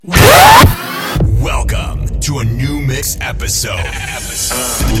episode.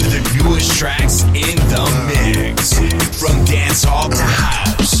 The newest tracks in the mix. From dancehall to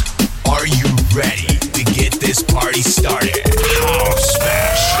house. Are you ready to get this party started? House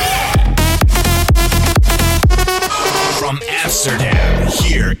Fashion. From Amsterdam,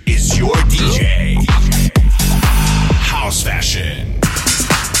 here is your DJ. House Fashion.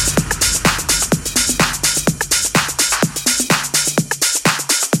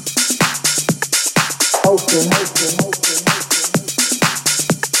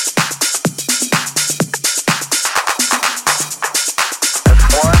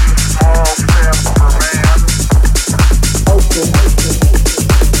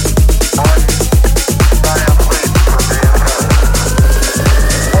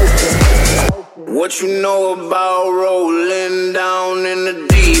 What you know about rolling down in the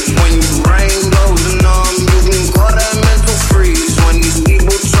deep? When your brain goes numb, you can call that mental freeze. When these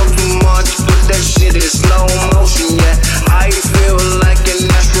people talk too much, but that shit is slow motion. Yeah, I feel like an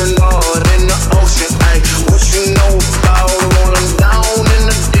astronaut in the ocean. Ay, what you know about rolling down in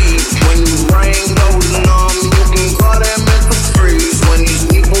the deep? When your brain goes numb, you can call that mental freeze. When these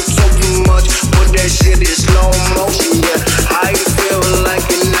people talk too much, but that shit is slow motion. Yeah, I feel like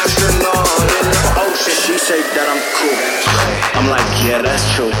an astronaut in the ocean. She say that I'm cool. I'm like, yeah, that's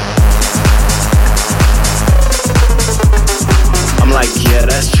true. I'm like, yeah,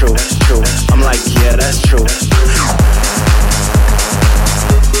 that's true. I'm like, yeah, that's true.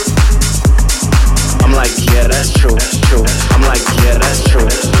 I'm like, yeah, that's true. I'm like, yeah, that's true.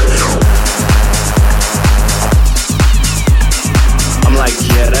 I'm like,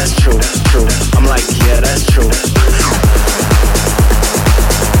 yeah, that's true. I'm like, yeah, that's true.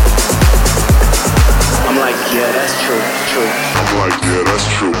 I'm like, yeah, that's true. I'm like, yeah, that's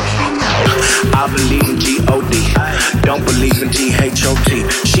true. I believe in G-O-D, don't believe in T-H-O-T.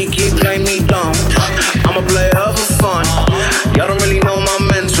 She keep playing me dumb, I'm a player for fun. Y'all don't really know my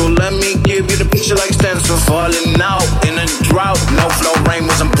mental, let me give you the picture like stencil. Falling out in a drought, no flow, rain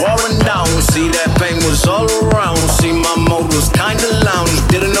wasn't pouring down. See that pain was all around, see my mode was kinda lounge.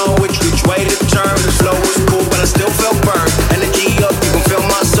 Didn't know which way to turn, the flow was cool but I still felt burned. Energy up, you can feel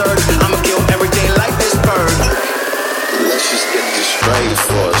my surge, I'ma kill everything like this bird. Let's just get this straight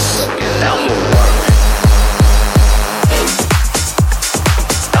for a second. I'ma work.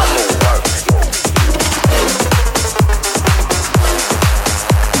 I'ma work.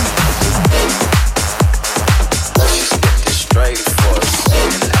 Let's just get this straight for a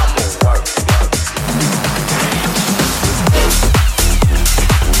second. I'ma work.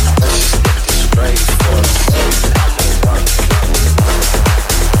 Let's just get this straight for a second. I'ma work.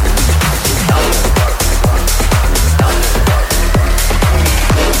 I'ma work.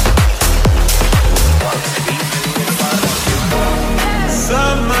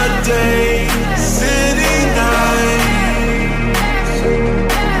 Summer day, city night,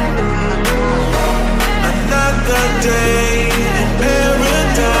 another day in paradise.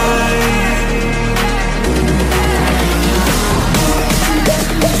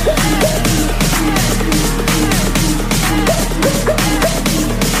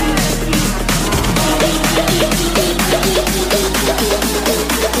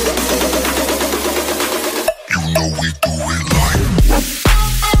 You know we do it like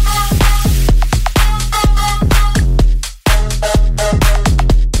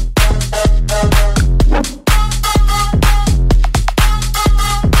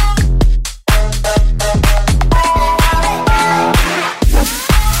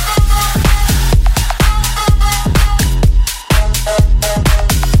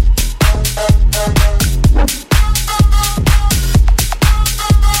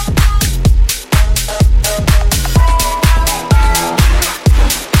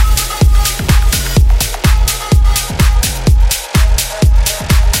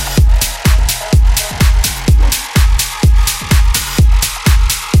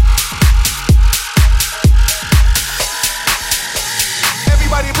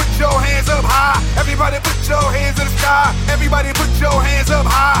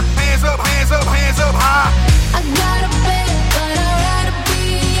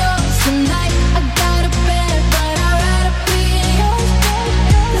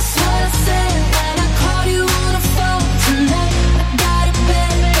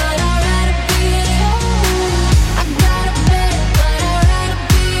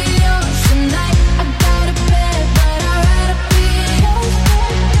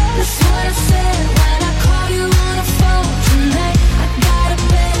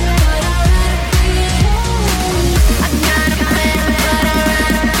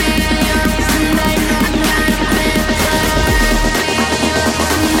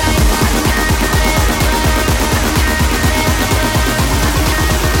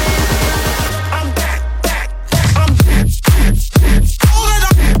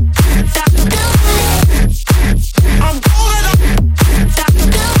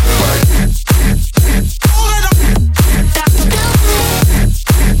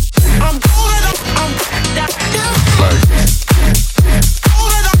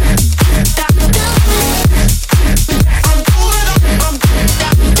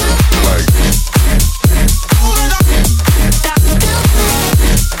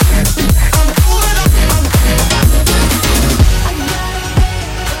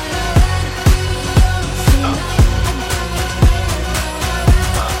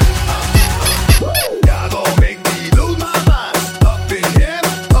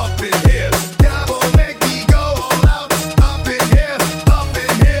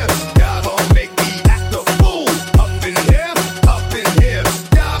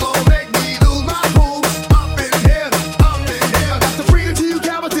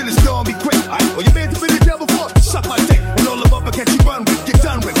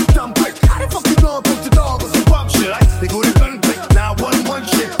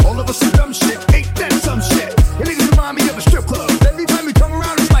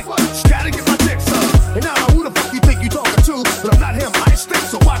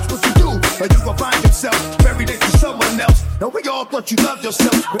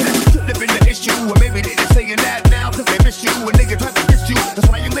yourself. But that could have been the issue. Or maybe they just saying that now cause they miss you. A nigga tried to diss you. That's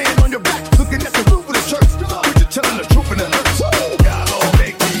why you laying on your back, looking at the roof of the church. But you're telling the truth and it hurts. God gon'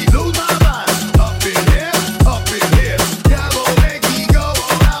 make me lose my mind. Up in here, up in here. God gon' make me go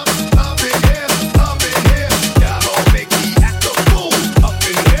all out. Up in here, up in here. God gon' make me act a fool. Up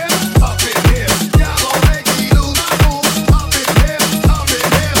in here, up in here. God gon' make me lose my cool. Up in here, up in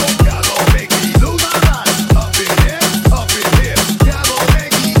here. God gon' make me lose my mind. Up in here, up in here. God gon'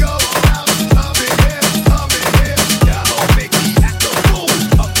 make me go all out. Up in here, up in here. God gon' make me act a fool.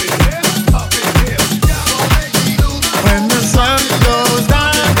 Up in here, up in here. God gon' make me lose my mind. When the sun goes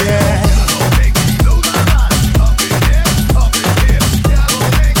down, yeah. God gon' make me lose my mind. Up in here, up in here. God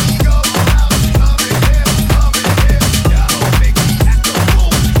gon' make me go all out. Up in here, up in here. God gon' make me act a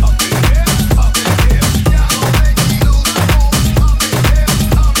fool. Up in here, up in here. God gon' make me lose my cool. Up in here, up in here. God gon' make me lose my mind. Up in here, up in here. God gon' make me go all out. Up in here, up in here. God gon' make me act a fool. Up in here, up in here. God gon' make me lose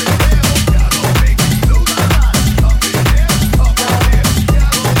my cool.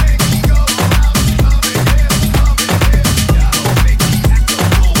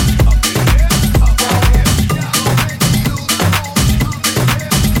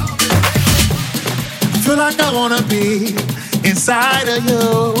 Feel like I wanna be inside of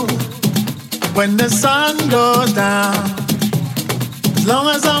you when the sun goes down.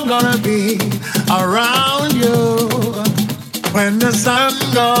 As long as I'm gonna be around you when the sun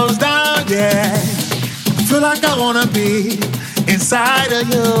goes down, yeah. Feel like I wanna be inside of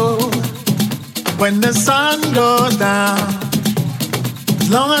you when the sun goes down. As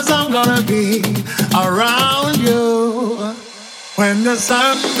long as I'm gonna be around you when the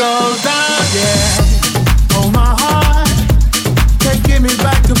sun goes down, yeah. Oh, my heart can't get me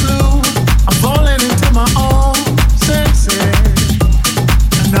back to blue. I'm falling into my own senses.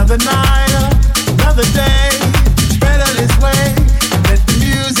 Another night, another day. It's better this way. Let the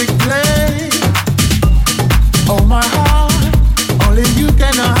music play. Oh, my heart, only you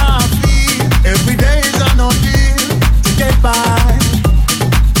can know how I feel. Every day is an ordeal to get by.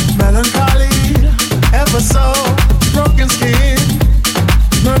 Melancholy, ever so broken skin.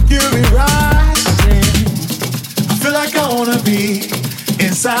 Mercury rising. I feel like I wanna be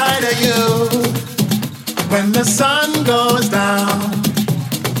inside of you when the sun goes down.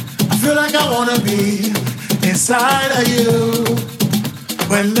 I feel like I wanna be inside of you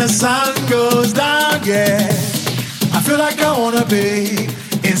when the sun goes down, yeah. I feel like I wanna be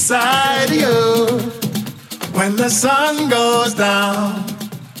inside of you when the sun goes down.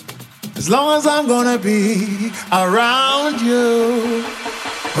 As long as I'm gonna be around you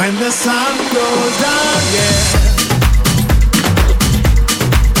when the sun goes down, yeah.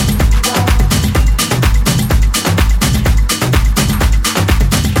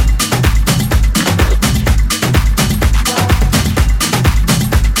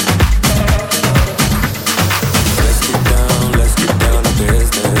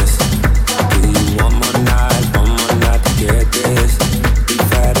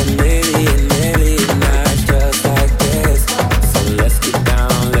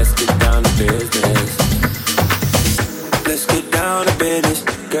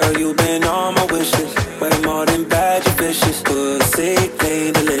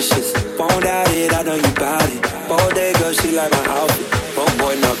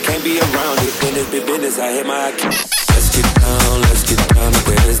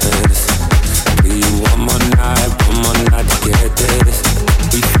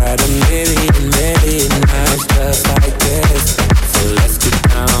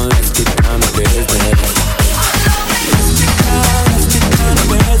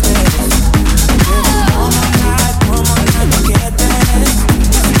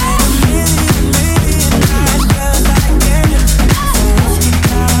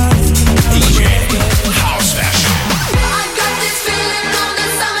 House Fashion. I got this feeling on the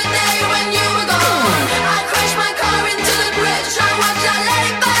summer day.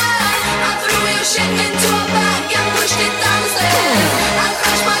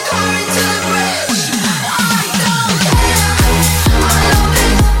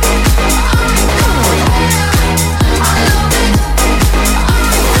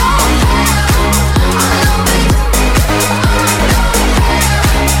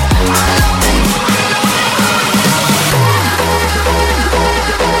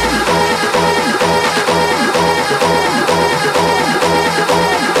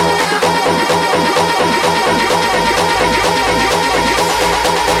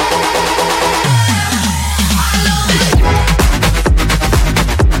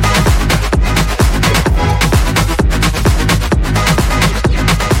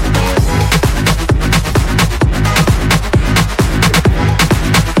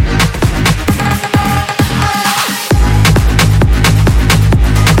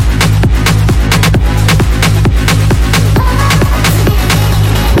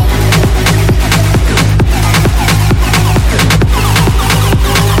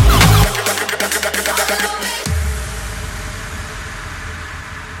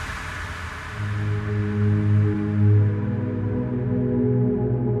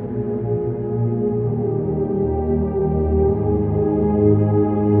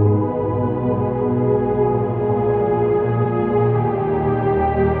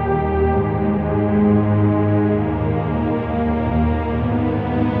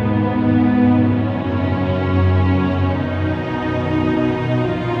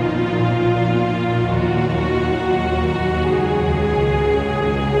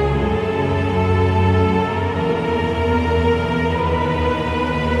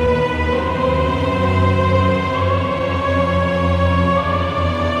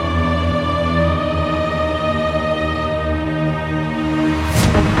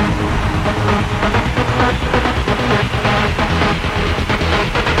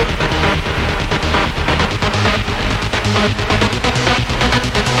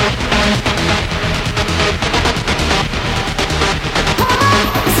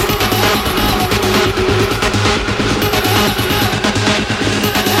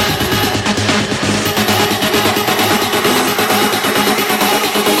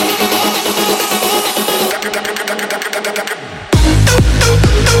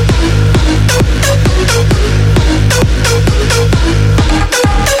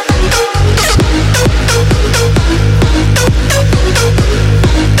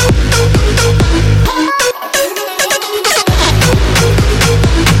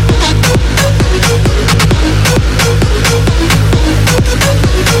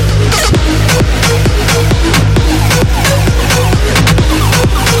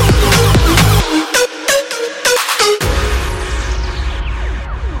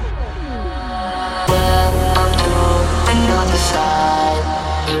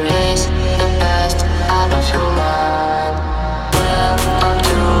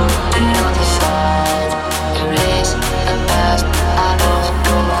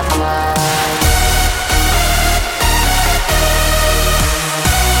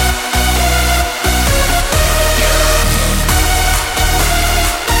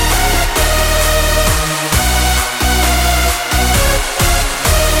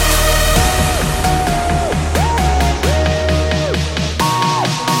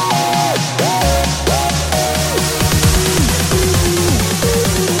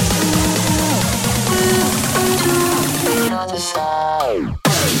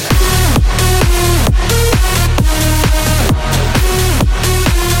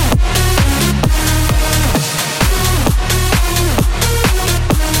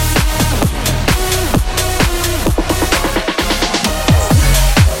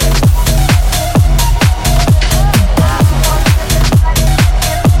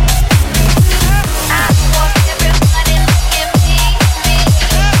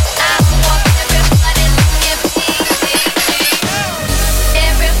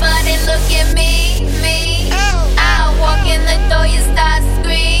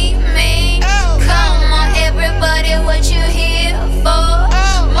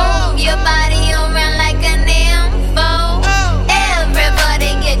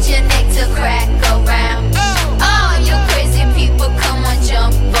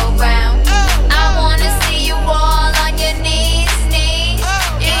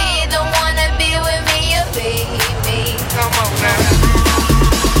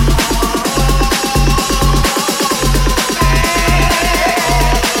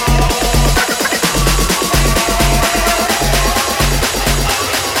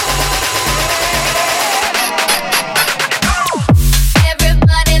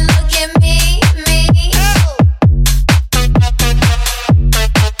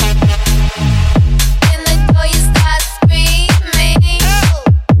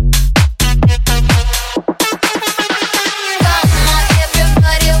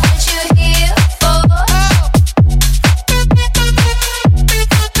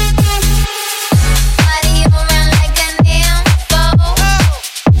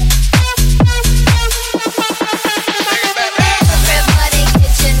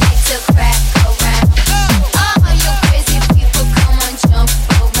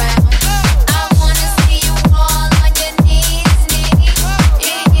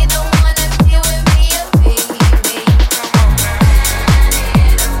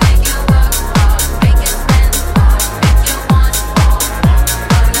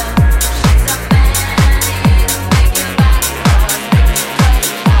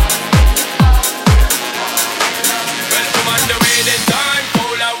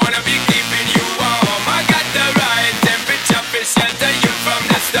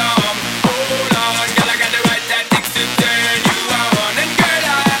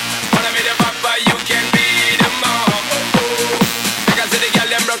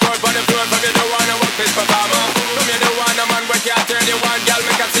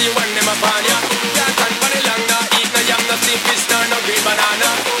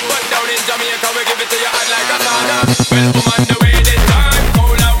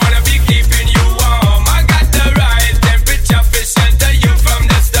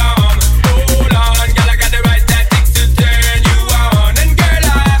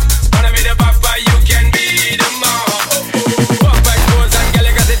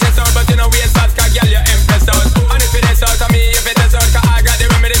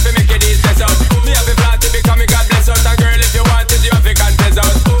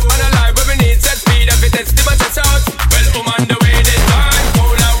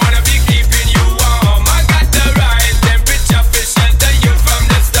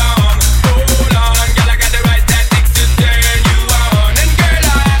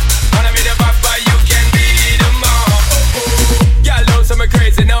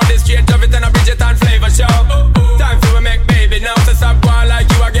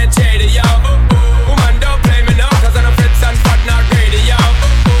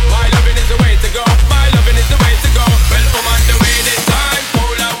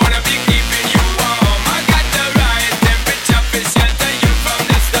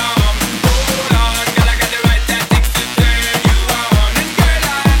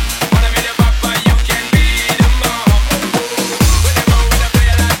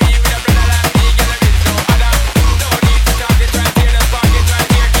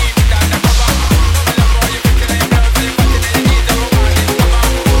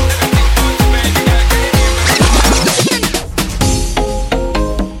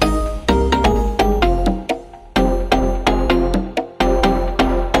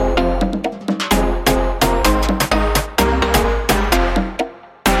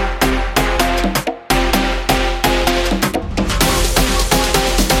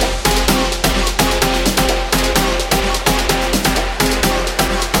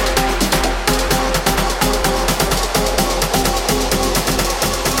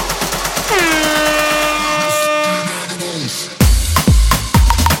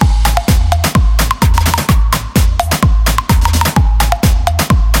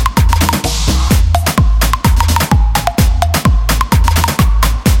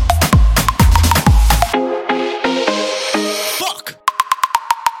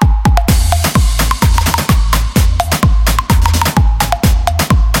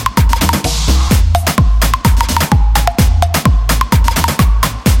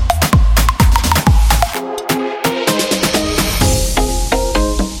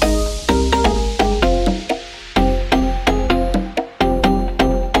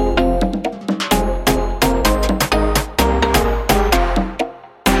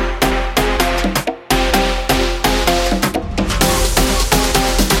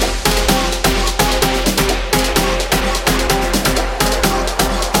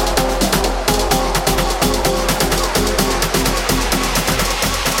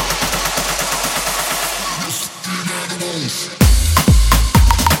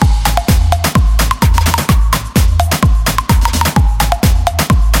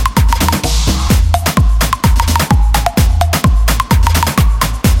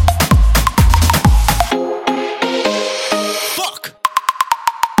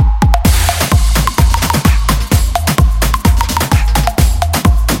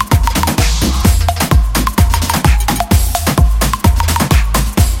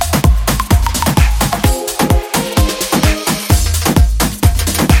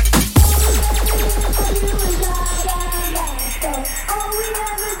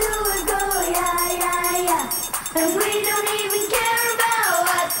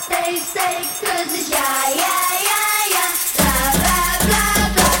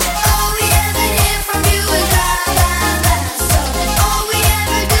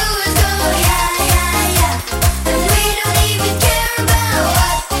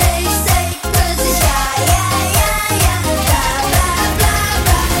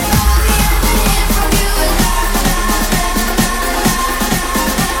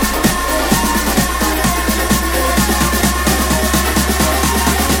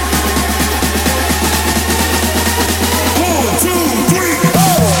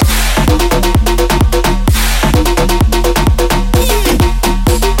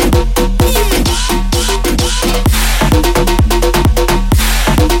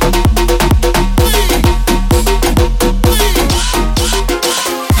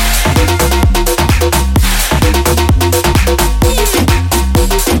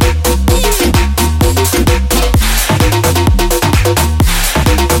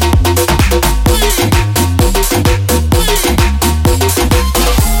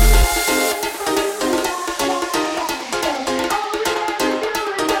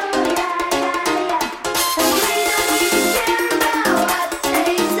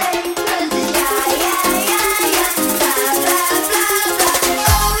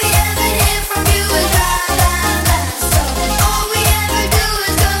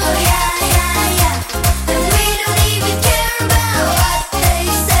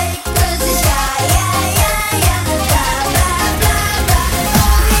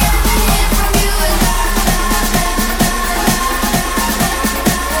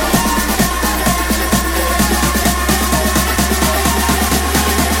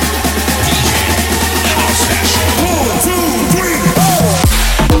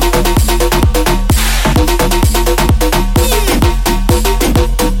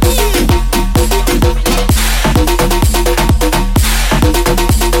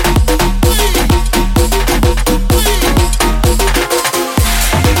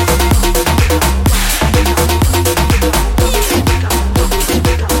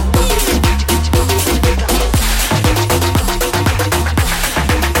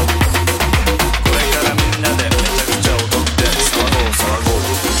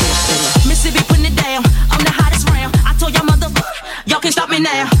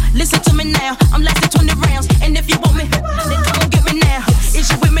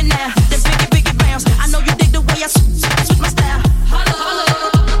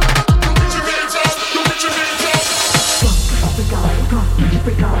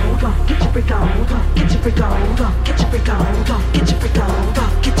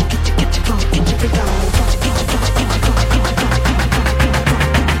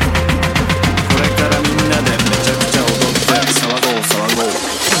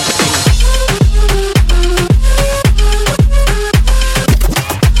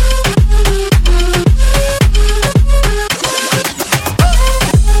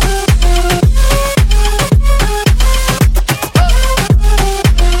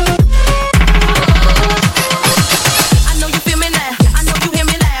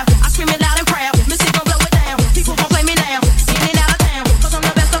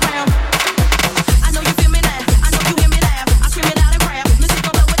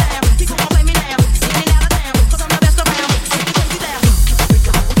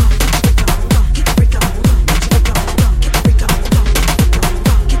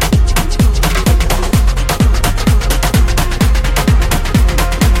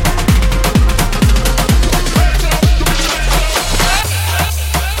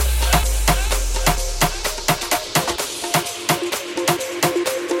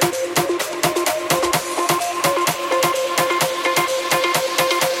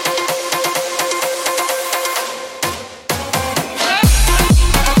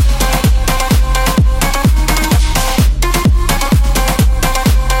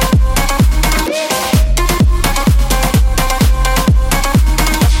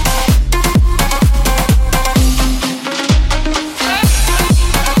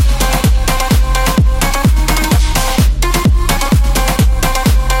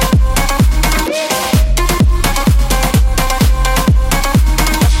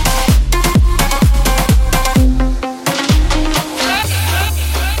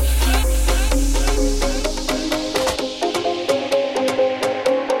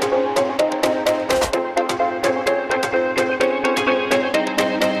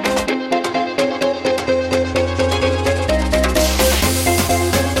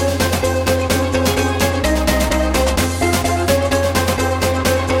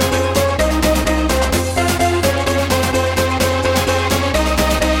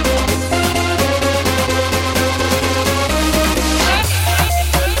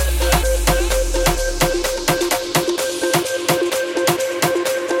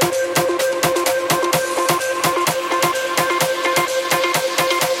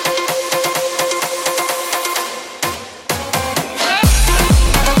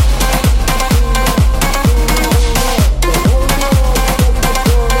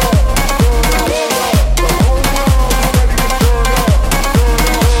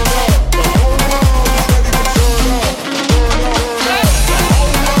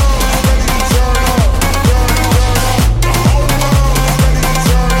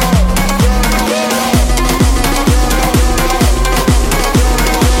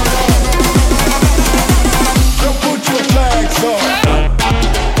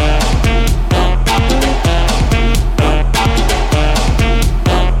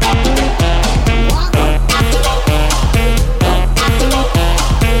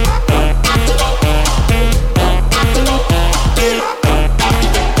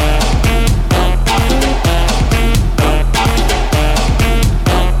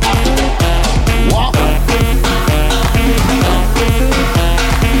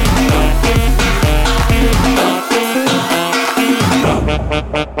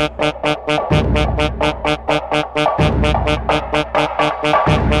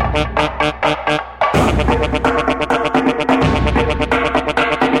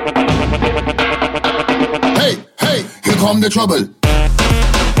 Here come the trouble.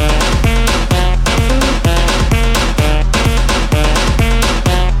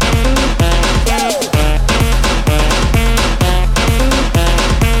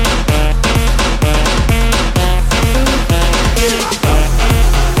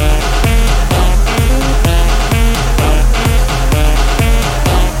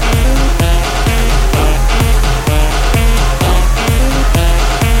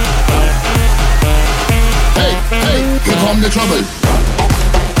 Here come the trouble.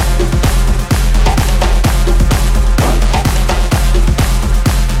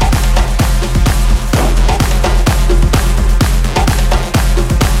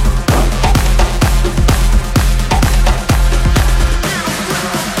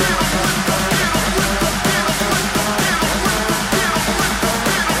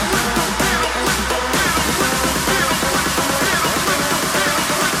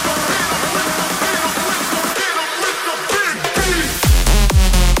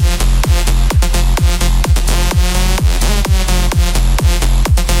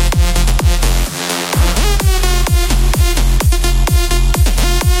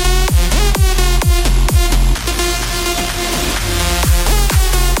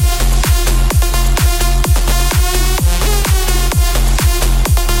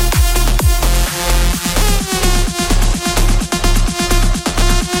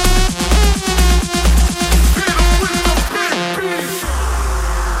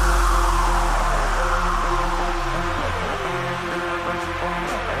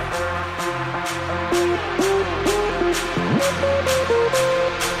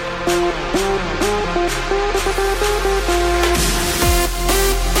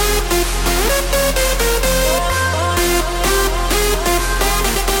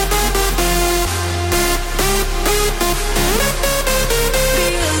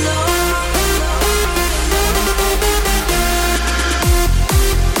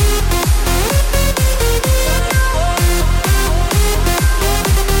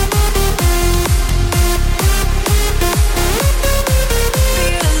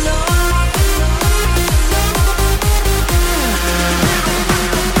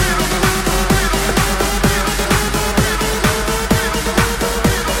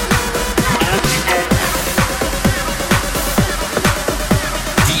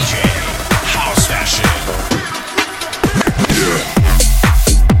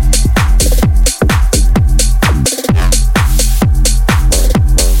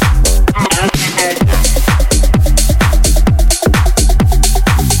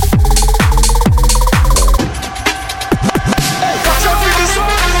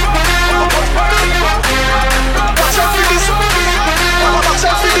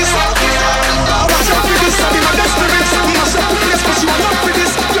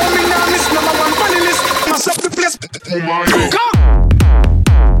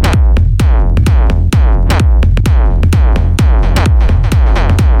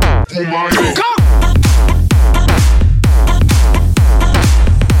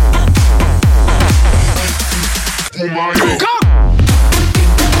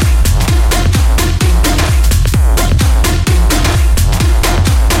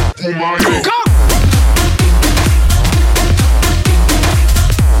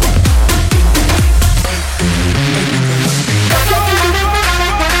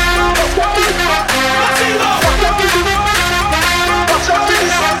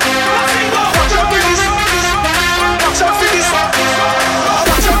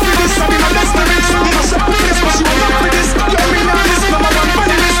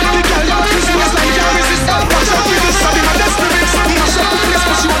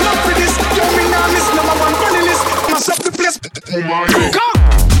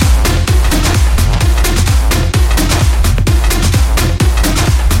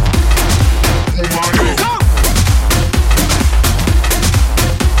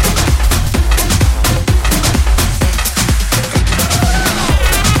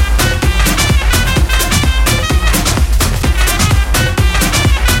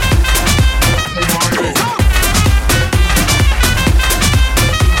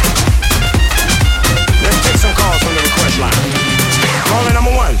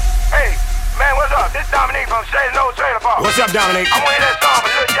 What's up, Dominic? I want to hear that song for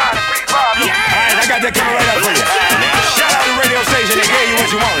Lil Jon and Free Bob. Yeah! All right, I got that coming right up for you. Now, shout out to the radio station. They gave you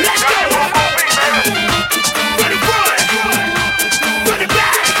what you wanted. Let's go! For the front, for the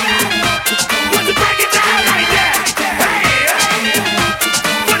back, want to break it down like that. Hey!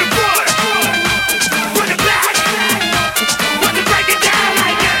 For the front, for the back, want to break it down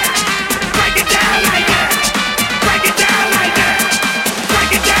like that.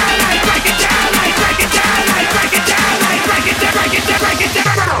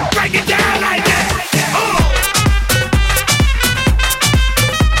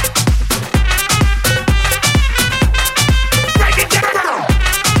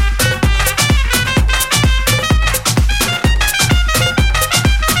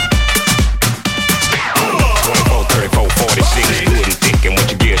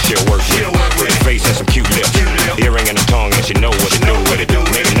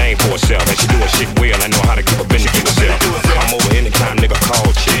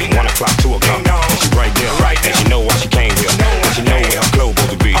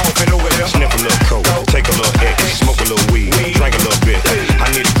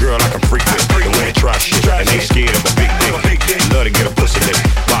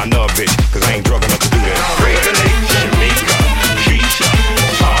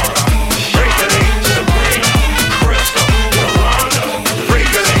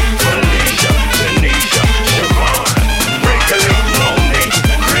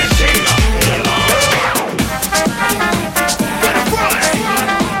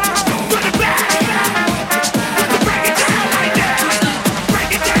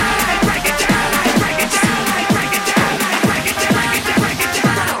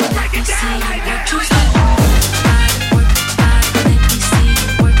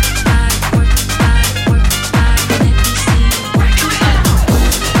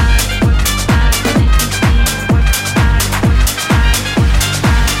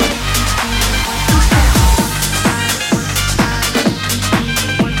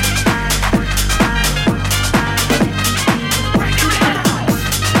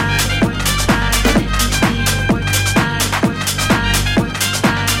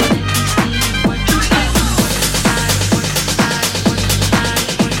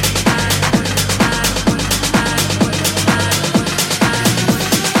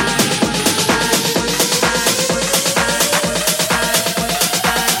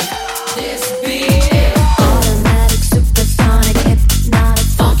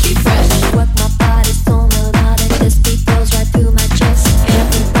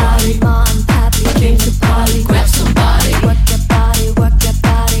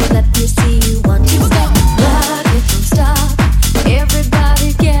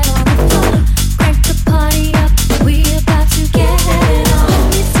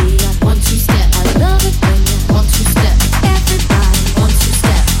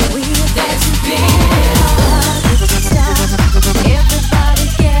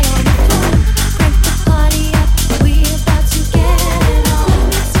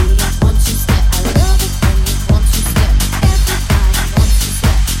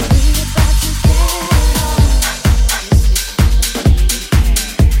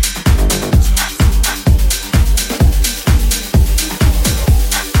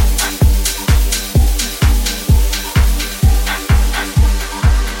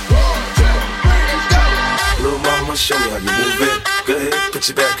 put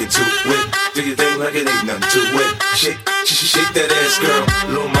your back into it. Do your thing like it ain't nothing to it. Shake, shake that ass, girl.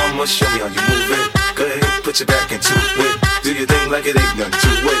 Little mama, show me how you move it. Go ahead, put your back into it. Do your thing like it ain't nothing to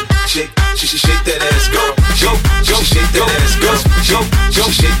it. Shake, shake that ass, girl. Shake that ass, girl.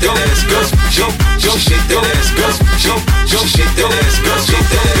 Shake that ass, girl. Shake that ass, girl. Shake that ass, girl. Shake that ass, girl. Shake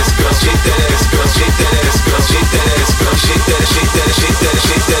that ass, girl. Shake that ass, girl. Shake that ass, girl. Shake that, shake that, shake that,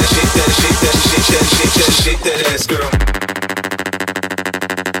 shake that, shake that, shake that, shake that, shake that, shake that ass, girl.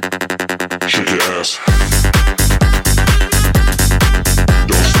 Shake your ass.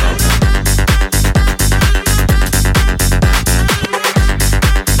 Don't stop.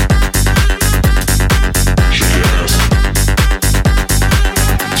 Shake your ass.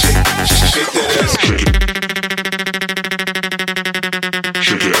 Shake that ass.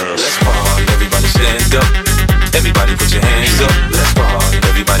 Shake your ass. Let's party, everybody stand up. Everybody put your hands up. Let's party,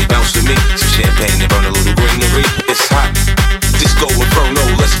 everybody bounce with me. Some champagne and burn a little greenery. It's hot. Disco Inferno,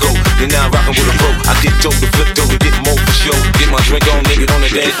 let's go. You're now rockin' with a pro. I get dope to flip dope and get more for show. Get my drink on, nigga, on the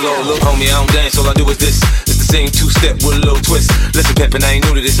dance floor. Look, homie, I don't dance, all I do is this. It's the same two-step with a little twist. Listen, Peppin', I ain't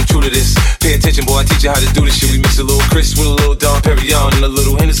new to this, I'm true to this. Pay attention, boy, I teach you how to do this shit. We mix a little Chris with a little Dom Perignon and a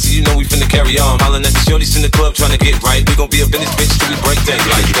little Hennessy, you know we finna carry on. Hollin' at the shorties in the club tryna get right. We gon' be up in this bitch till we break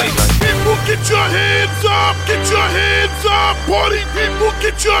daylight. People, get your hands up, get your hands up. Party people,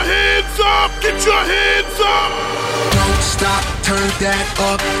 get your hands up, get your hands up. Don't stop, turn that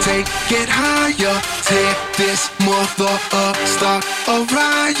up, take it higher. Tear this mother up, start a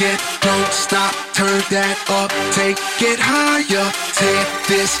riot. Don't stop, turn that up, take it higher. Tear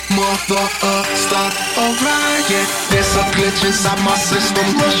this mother up, start a riot. There's a glitch inside my system,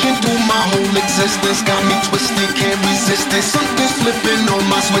 rushing through my whole existence. Got me twisted, can't resist it. Something's flipping on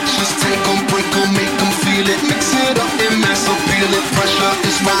my switches. Take them, break them, make them feel it. Mix it up and mass appeal it. Pressure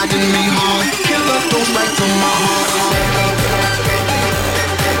is riding me hard. Killer goes right to my heart.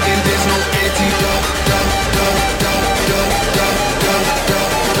 And there's no antidote. There's no antidote.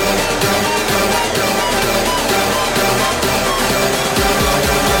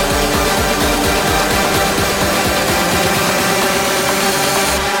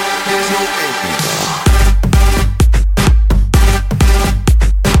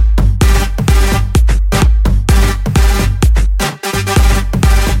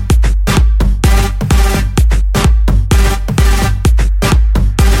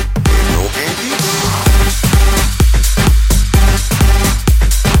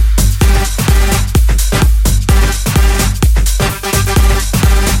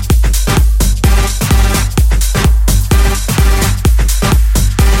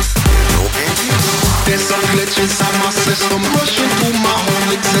 Inside my system, rushing through my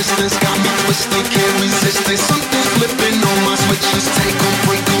whole existence. Got me twisted, can't resist it. Something's flipping on my switches. Take them,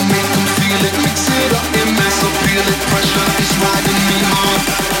 break them, make them feel it. Mix it up and mass appeal it. Pressure is riding me hard.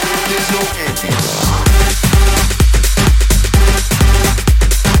 There's no antidote.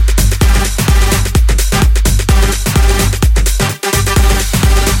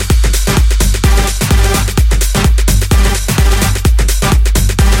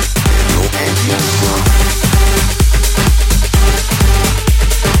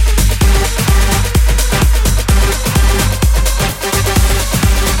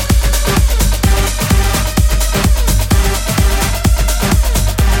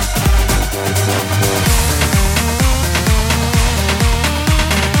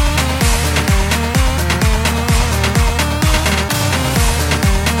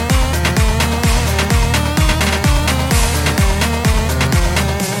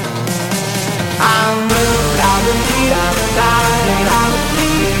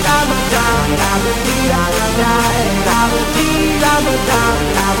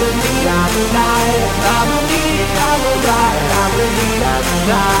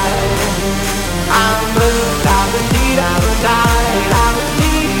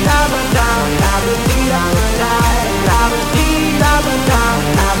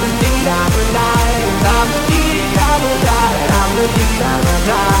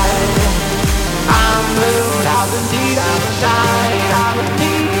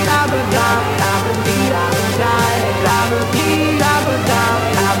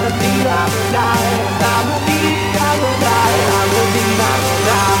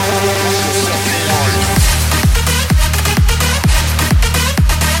 Die.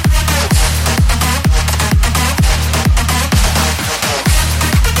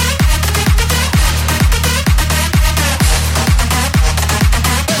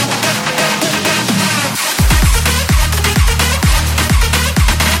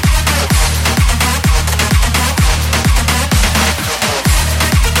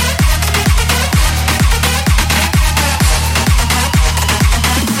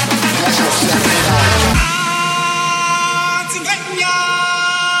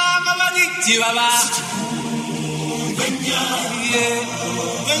 DJ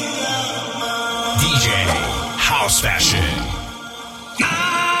House Fashion.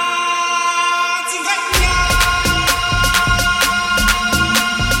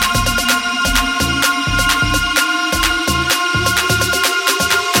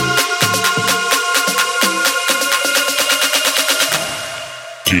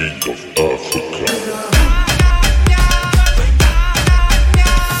 King of Africa.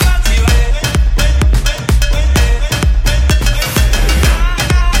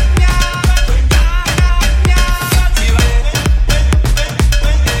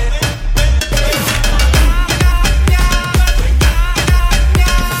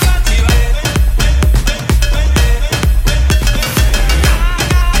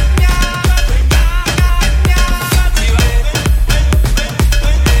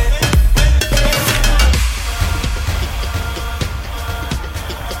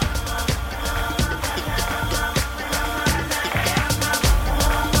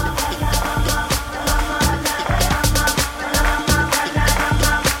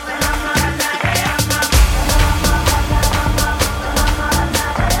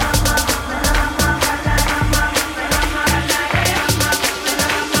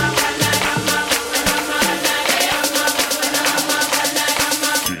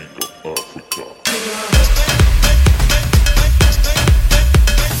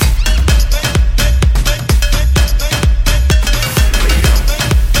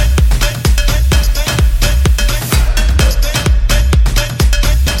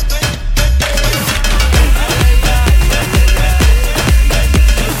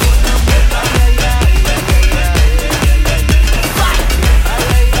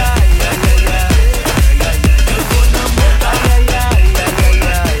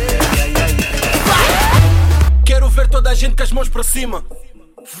 Cima.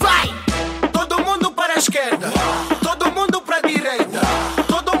 Vai! Todo mundo para a esquerda, todo mundo para a direita,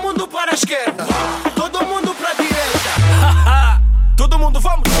 todo mundo para a esquerda, todo mundo para a direita. Todo mundo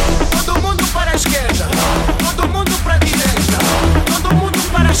vamos! Todo mundo para a esquerda, todo mundo para a direita, todo mundo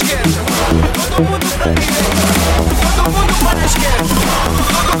para a esquerda, todo mundo para a direita, todo mundo para a esquerda,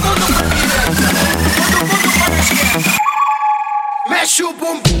 todo mundo para a direita, todo mundo para a esquerda. Mexe o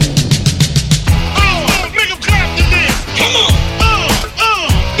bumbum. Make 'em clap to this. Come on.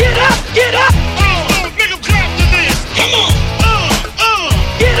 Get up, get up! Make 'em clap to this. Come on.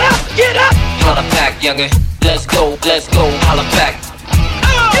 Get up, get up! Holla back, youngin'. Let's go, holla back.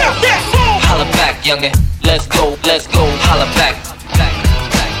 Holla back, youngin'. Let's go, holla back.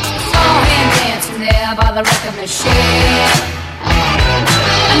 Saw him dancing there by the record machine. I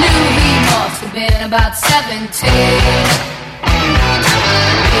knew he must have been about 17.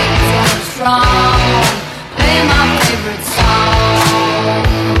 He was going strong, playing my favorite song.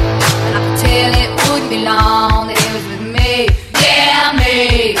 And I could tell it wouldn't be long that he was with me, yeah,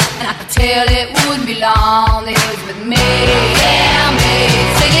 me. And I could tell it wouldn't be long that he was with me, yeah, me.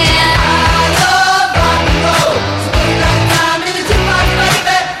 Singing, I love rock and roll, so put that time in the jukebox,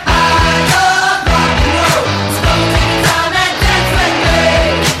 baby. I love rock and roll, so take your time and dance with me.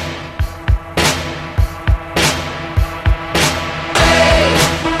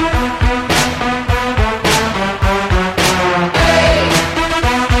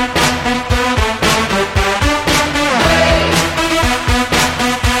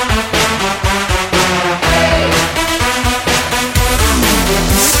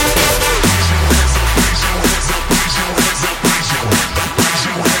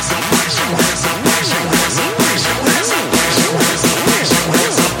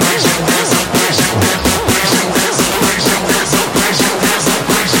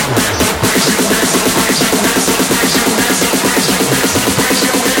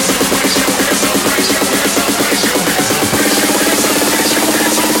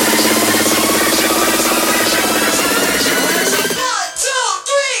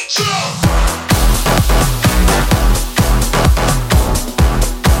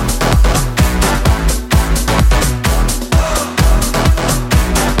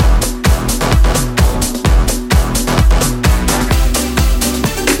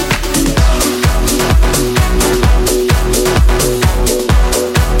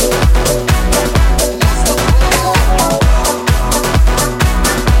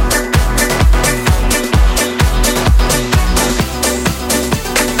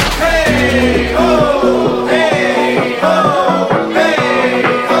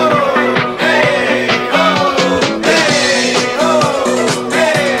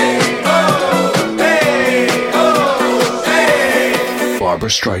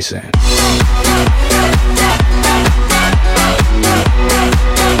 Streisand.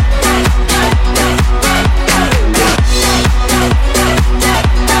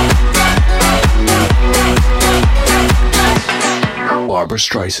 Barbra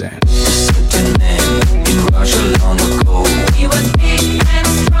Streisand. In Russia long ago, he was big and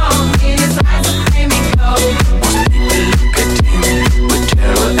strong, in his eyes a flaming glow. Most people look at him with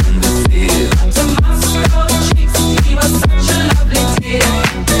terror and the fear. The monster of cheeks, he was such a lovely dear.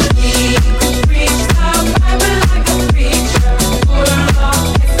 He could preach the Bible like a preacher, full of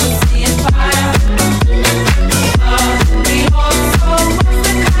ecstasy and fire. He also was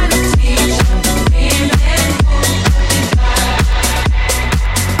the kind of teacher women would desire.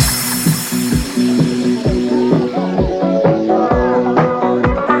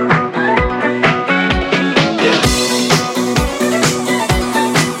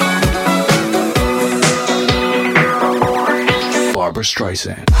 Barbra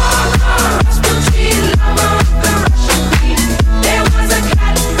Streisand.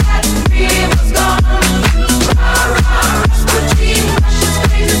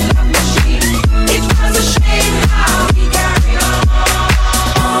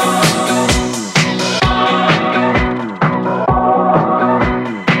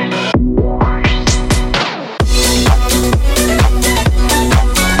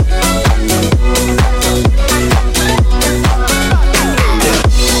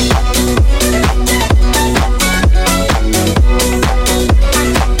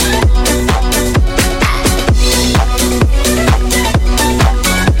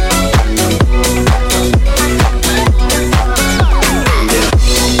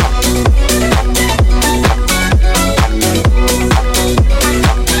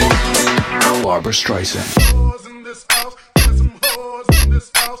 Barbra Streisand.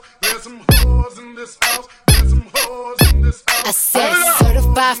 I said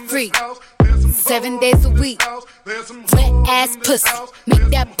certified freak, 7 days a week. Wet ass pussy, make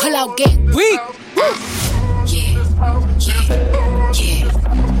that pull out game weak.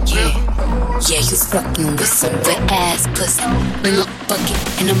 Yeah, you fucking with some wet ass pussy. Bring a bucket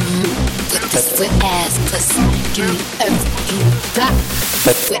and a move with this wet ass pussy. Give me everything you got,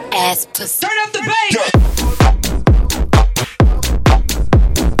 wet ass pussy. Turn up the bass.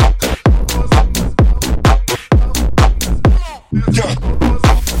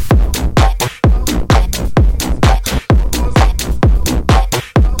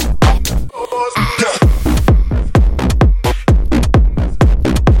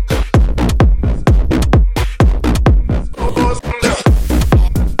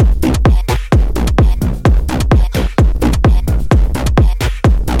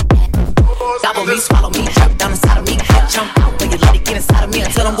 Swallow me,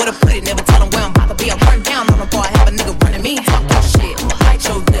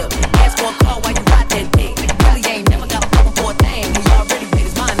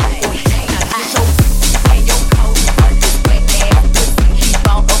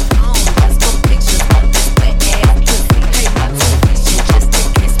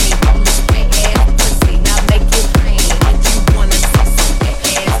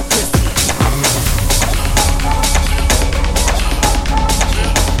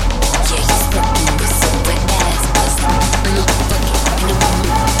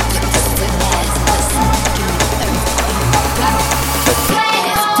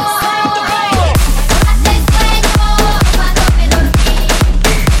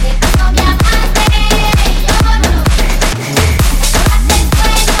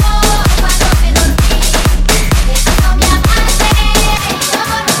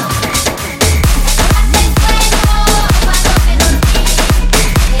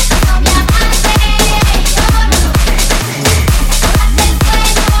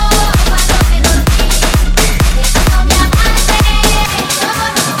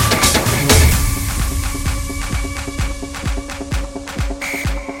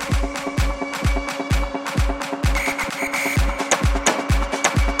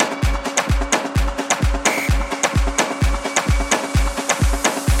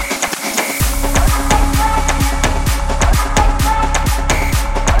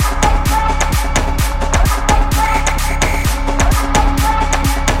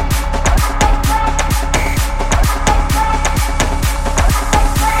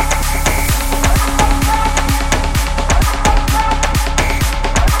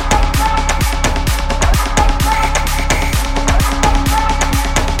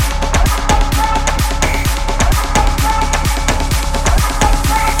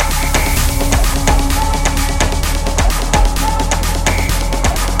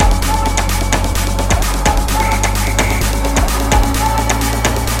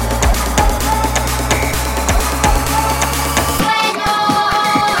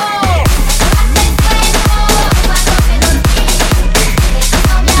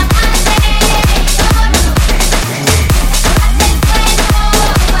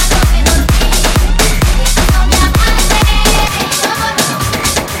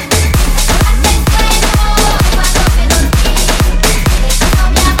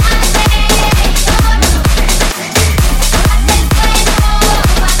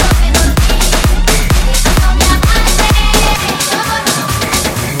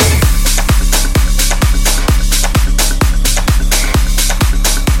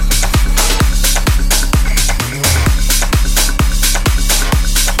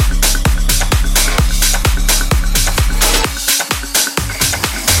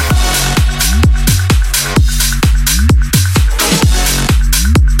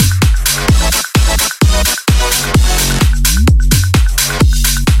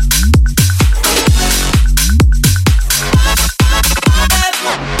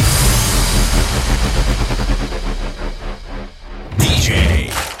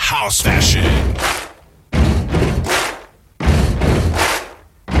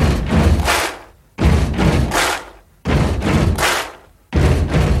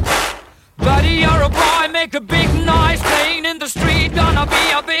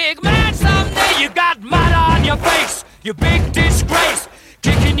 you big disgrace,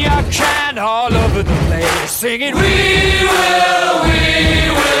 kicking your can all over the place, singing, we will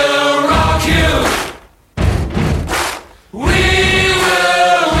rock you. We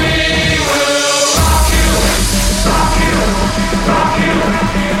will rock you, rock you, rock you, rock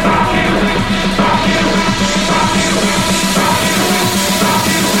you, rock you, rock you, rock you, rock you, rock you,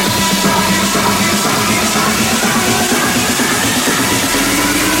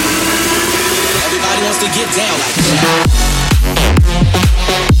 everybody wants to get down like that.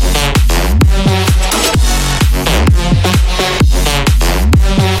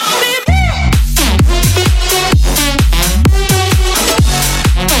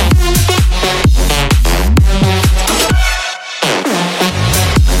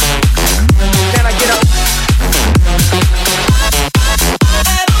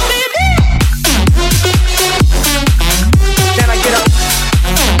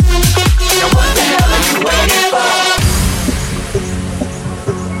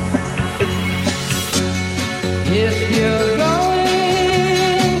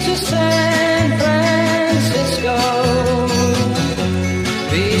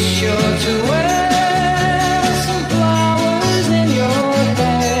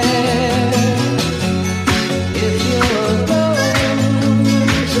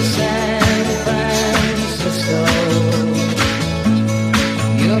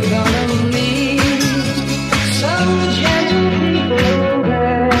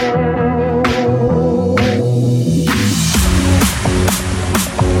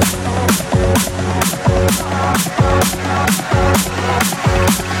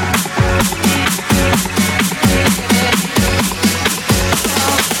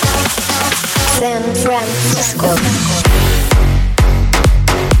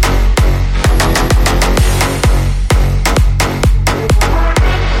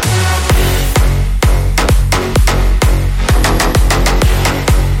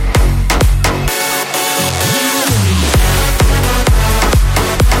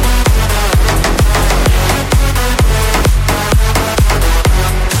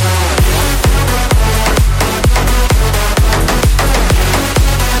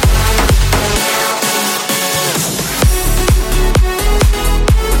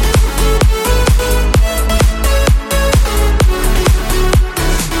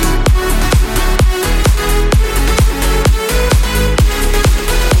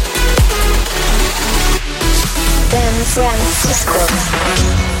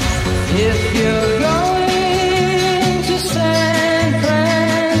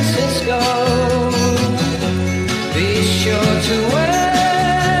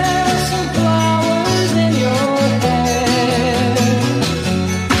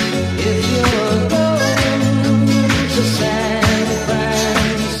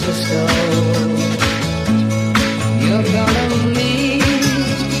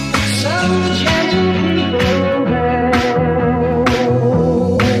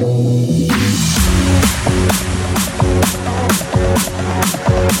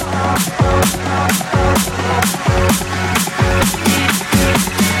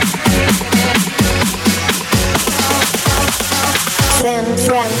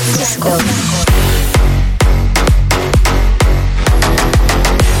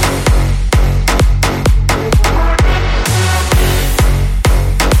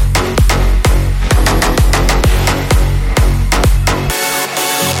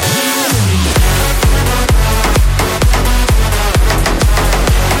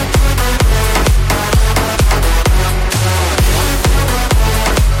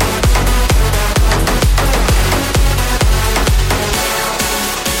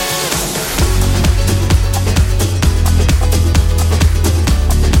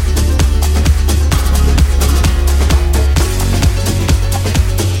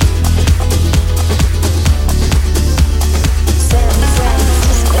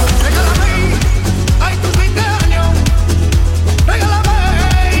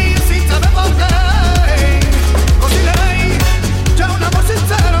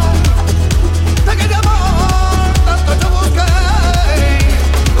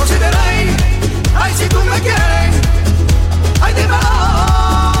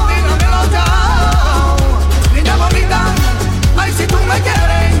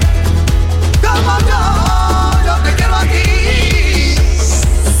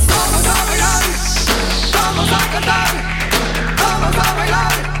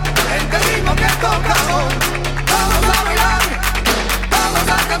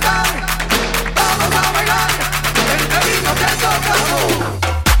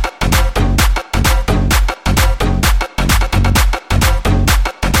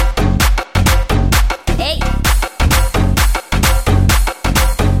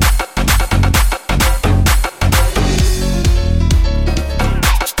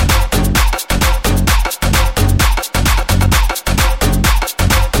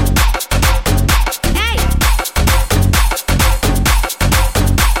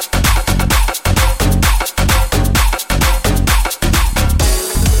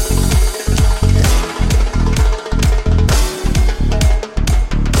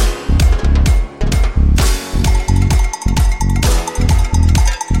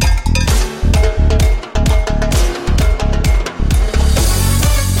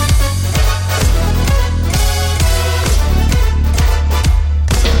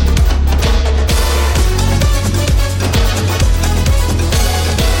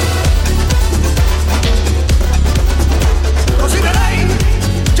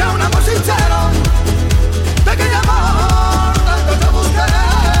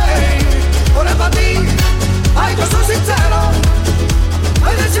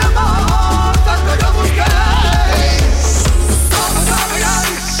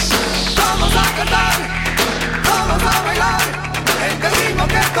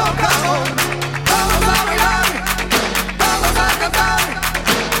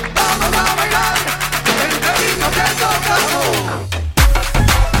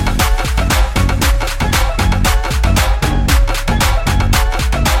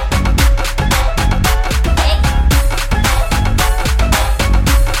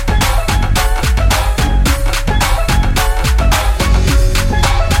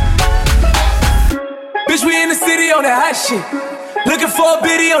 on that hot shit. Looking for a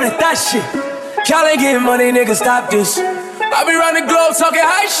biddy on that thot shit. Y'all ain't getting money, nigga, stop this. I be round the globe talking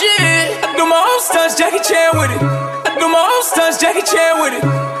high shit. I do my own stunts, Jackie Chan with it. I do my own stunts, Jackie Chan with it.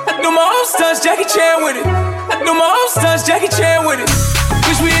 I do my own stunts, Jackie Chan with it. I do my own stunts, Jackie Chan with it.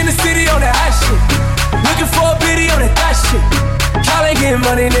 Bitch, we in the city on that hot shit. Looking for a biddy on that thot shit. Y'all ain't getting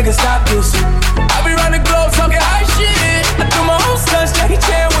money, nigga, stop this. I be round the globe talking high shit. I do my own stunts, Jackie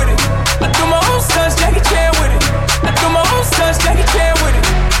Chan with it. I do my own stunts, Jackie Chan with it. I do my own stunts, Jackie Chan with it.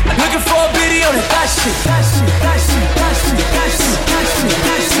 Looking for a biddy on that thot shit.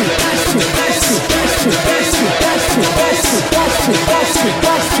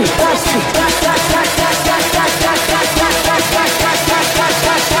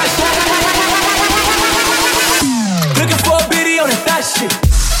 Looking for a biddy on that thot shit.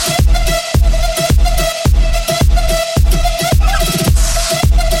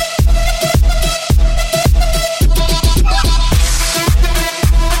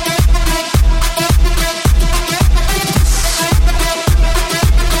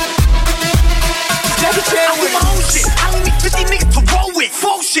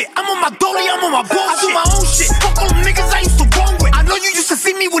 I'm on my bullshit. I do my own shit. Fuck all them niggas I used to roll with. I know you used to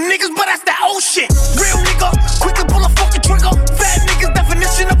see me with niggas, but that's that old shit. Real nigga, quick to pull a fucking trigger. Fat niggas,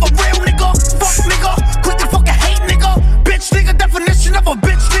 definition of a real nigga. Fuck nigga, quick to fucking hate nigga. Bitch nigga, definition of a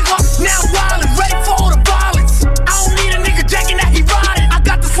bitch nigga. Now wild and ready for all the violence. I don't need a nigga jacking that he riding. I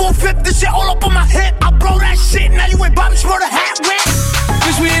got this 450, this shit all up on my hip. I blow that shit, now you ain't Bobby Schmurder hat with.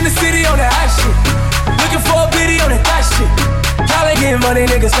 Bitch, we in the city on that hot shit. Looking for a biddy on that thot shit. Y'all ain't getting money,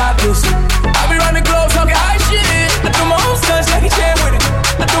 nigga, stop this. I be round the globe talking high shit. I do my own stunts, Jackie Chan with it.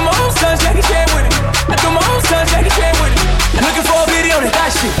 I do my own stunts, Jackie Chan with it. I do my own stunts, Jackie Chan with it. Looking for a video on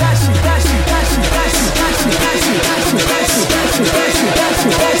that shit.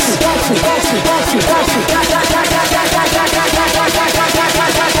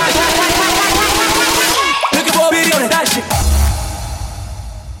 Looking for a video on that shit.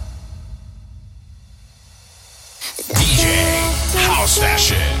 DJ House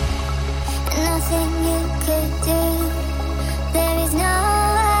Fashion. Nothing you could do. There is no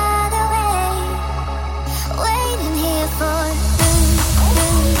other way. Waiting here for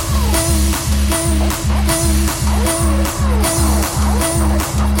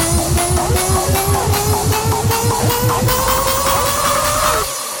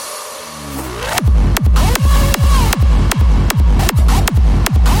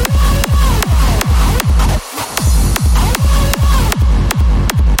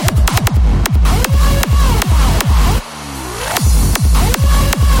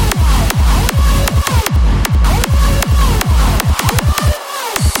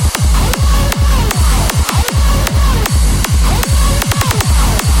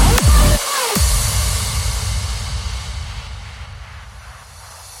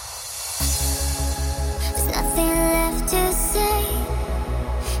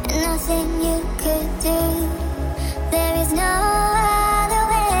nothing you could do.